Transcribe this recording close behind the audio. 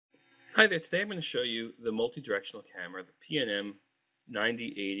Hi there, today I'm going to show you the multi-directional camera, the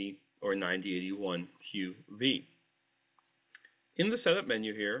PNM-9080 or 9081QV. In the setup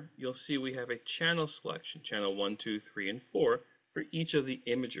menu here, you'll see we have a channel selection, channel 1, 2, 3, and 4 for each of the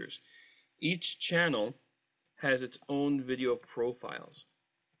imagers. Each channel has its own video profiles.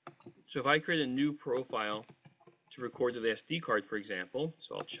 So if I create a new profile to record to the SD card, for example,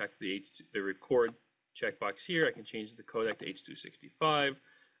 so I'll check the record checkbox here. I can change the codec to H.265.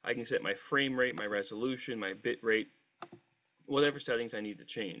 I can set my frame rate, my resolution, my bit rate, whatever settings I need to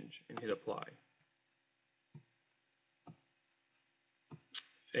change, and hit apply.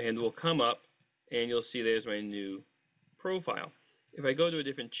 And we'll come up and you'll see there's my new profile. If I go to a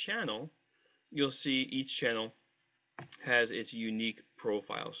different channel, you'll see each channel has its unique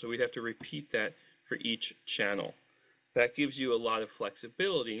profile. So we'd have to repeat that for each channel. That gives you a lot of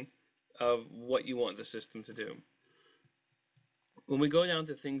flexibility of what you want the system to do. When we go down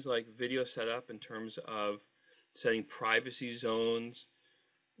to things like video setup in terms of setting privacy zones,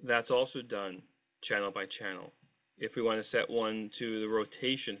 that's also done channel by channel. If we want to set one to the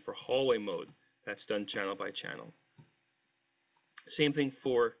rotation for hallway mode, that's done channel by channel. Same thing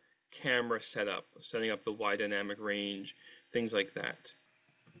for camera setup, setting up the wide dynamic range, things like that.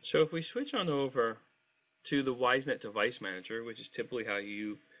 So if we switch on over to the Wisenet Device Manager, which is typically how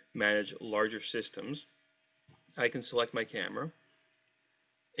you manage larger systems, I can select my camera.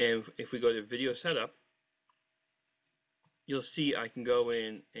 And if we go to video setup, you'll see I can go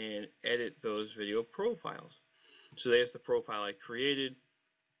in and edit those video profiles. So there's the profile I created.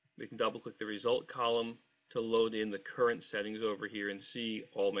 We can double click the result column to load in the current settings over here and see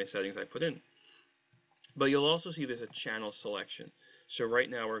all my settings I put in. But you'll also see there's a channel selection. So right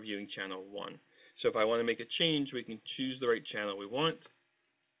now we're viewing channel 1. So if I want to make a change, we can choose the right channel we want.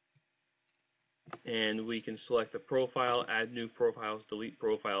 And we can select the profile, add new profiles, delete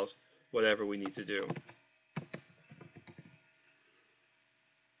profiles, whatever we need to do.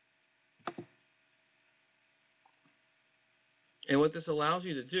 And what this allows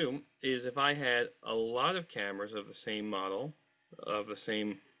you to do is if I had a lot of cameras of the same model, of the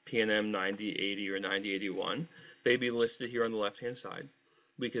same PNM-9080 or 9081, they'd be listed here on the left-hand side.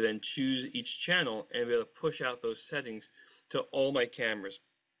 We could then choose each channel and be able to push out those settings to all my cameras.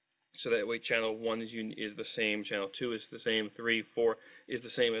 So that way channel 1 is the same, channel 2 is the same, 3, 4 is the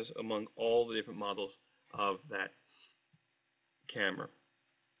same as among all the different models of that camera.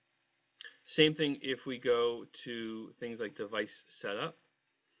 Same thing if we go to things like device setup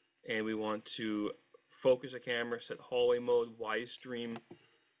and we want to focus a camera, set hallway mode, wide stream.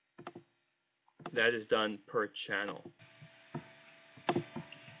 That is done per channel.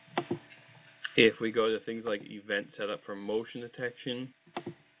 If we go to things like event setup for motion detection,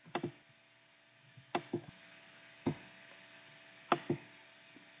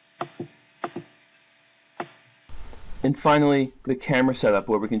 and finally, the camera setup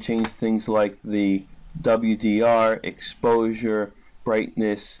where we can change things like the WDR, exposure,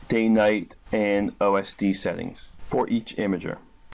 brightness, day-night, and OSD settings for each imager.